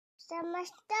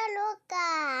समस्तलोका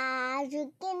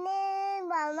सुखिनो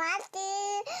भवन्तु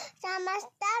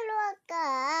समस्तलोका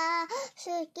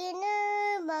सुखिनो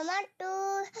भवन्तु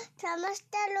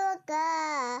समस्तलोका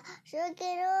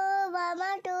सुखिनो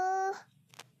भवन्तु.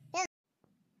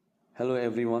 Hello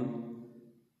everyone,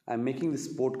 I am making this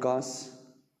podcast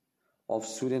of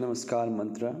Surya Namaskar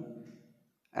mantra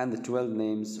and the 12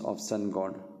 names of Sun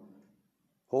God.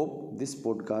 Hope this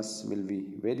podcast will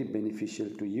be very beneficial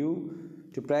to you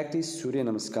to practice Surya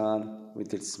Namaskar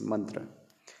with its mantra.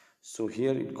 So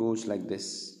here it goes like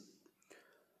this.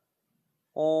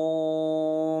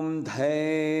 Om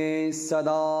Dhai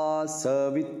Sada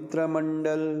Savitra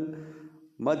Mandal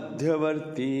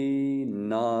Madhyavarti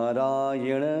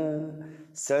Narayana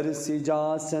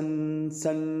Sarsijasan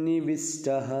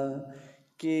Sannivishtaha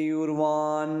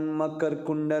Keyurvan Makar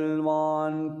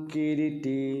Kundalvan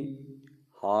Kiriti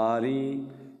Hari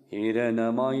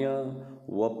Hiranamaya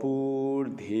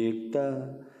Vapurdhita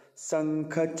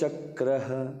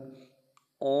Sankhachakraha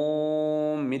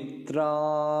Om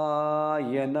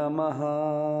Mitraya Namaha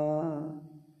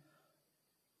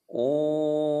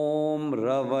Om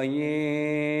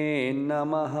Ravaye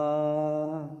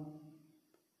Namaha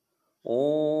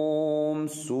Om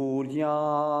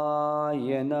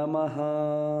Suryaya Namaha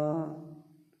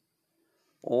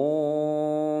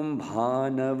Om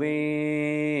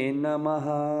Bhanave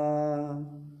Namaha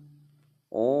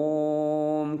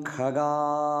Om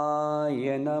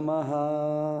Khagaya Namaha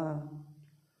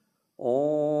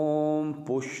Om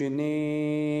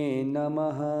Pushne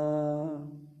Namaha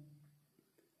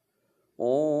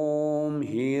Om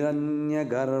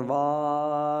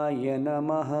Hiranyagarbhaya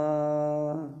Namaha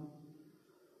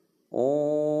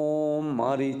Om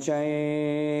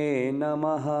Marichaye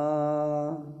Namaha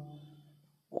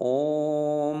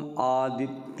Om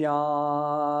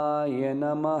Adityaya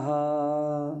Namaha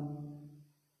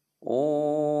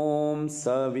Om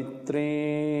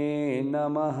Savitre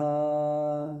Namaha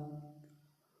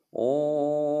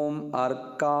Om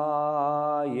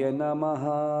Arkaya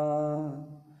Namaha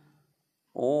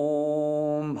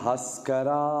Om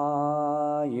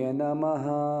Bhaskaraya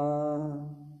Namaha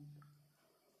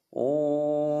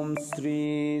Om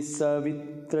Sri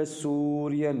Savitra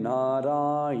Surya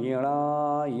Narayana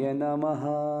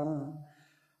Namaha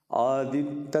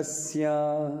Adittasya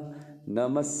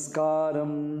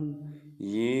Namaskaram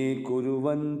Ye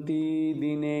Kuruvanti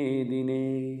Dine Dine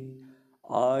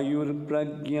Ayur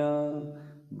Pragya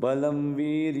Balam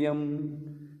Viryam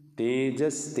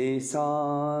Tejaste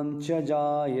Sancha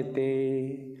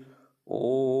Jayate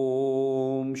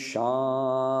Om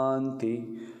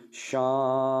Shanti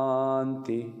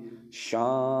Shanti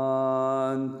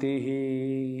Shanti.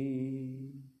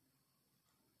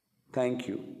 Thank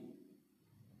you.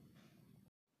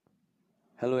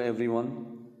 Hello everyone,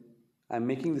 I am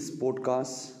making this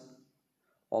podcast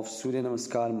of Surya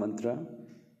Namaskar mantra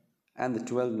and the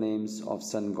 12 names of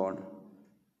Sun God.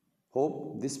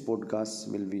 Hope this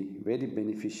podcast will be very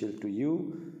beneficial to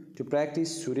you to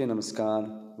practice Surya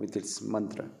Namaskar with its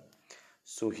mantra.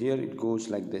 So here it goes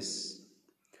like this.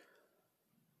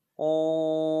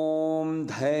 Om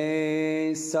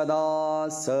Dhai Sada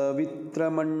Savitra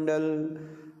Mandal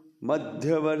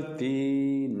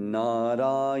Madhyavarti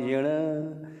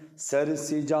Narayana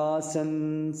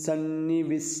Sarsijasan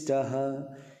Sannivishtaha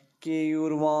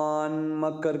Keyurvan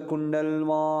Makar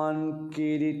Kundalvan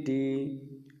Kiriti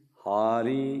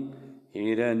Hari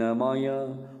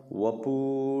Hiranamaya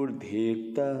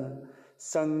Vapurdhita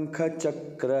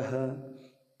Sankhachakraha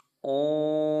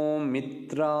Om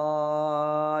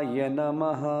Mitraya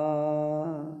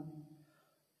Namaha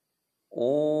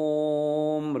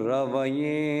Om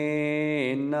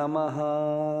Ravaye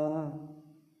Namaha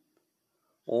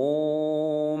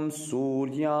Om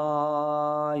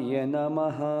Suryaya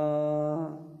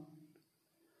Namaha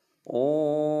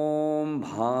Om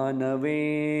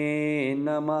Bhanave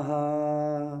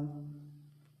Namaha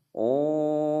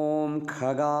Om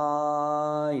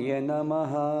Khagaya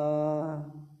Namaha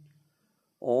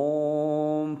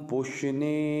Om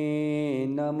Pushne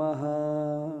Namaha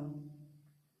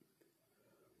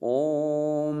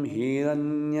Om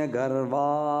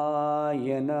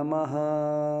Hiranyagarbhaya Namaha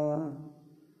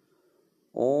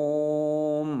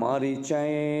Om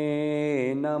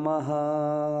Marichaye Namaha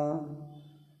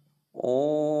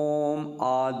Om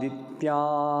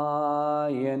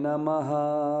Adityaya Namaha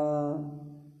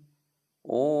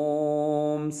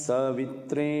Om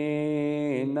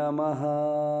Savitre Namaha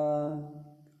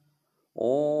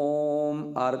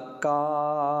Om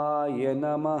Arkaya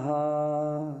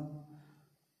Namaha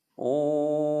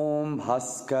Om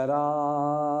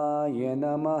Bhaskaraya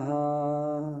Namaha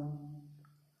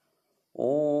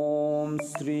ॐ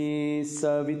श्री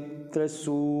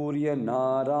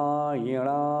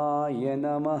सवित्रसूर्यनारायणाय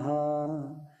नमः।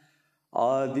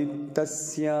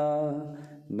 आदित्यस्य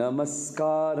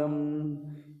नमस्कारं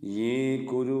ये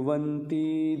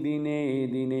कुर्वन्ति दिने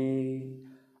दिने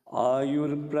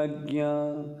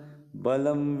आयुर्प्रज्ञा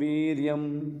बलं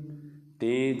वीर्यं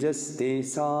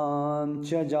तेजस्तेषां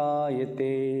च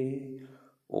जायते।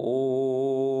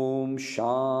 ॐ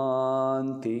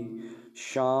शान्ति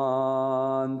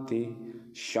शान्ति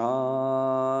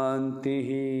शान्तिः।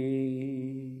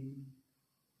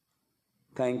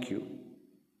 Thank you.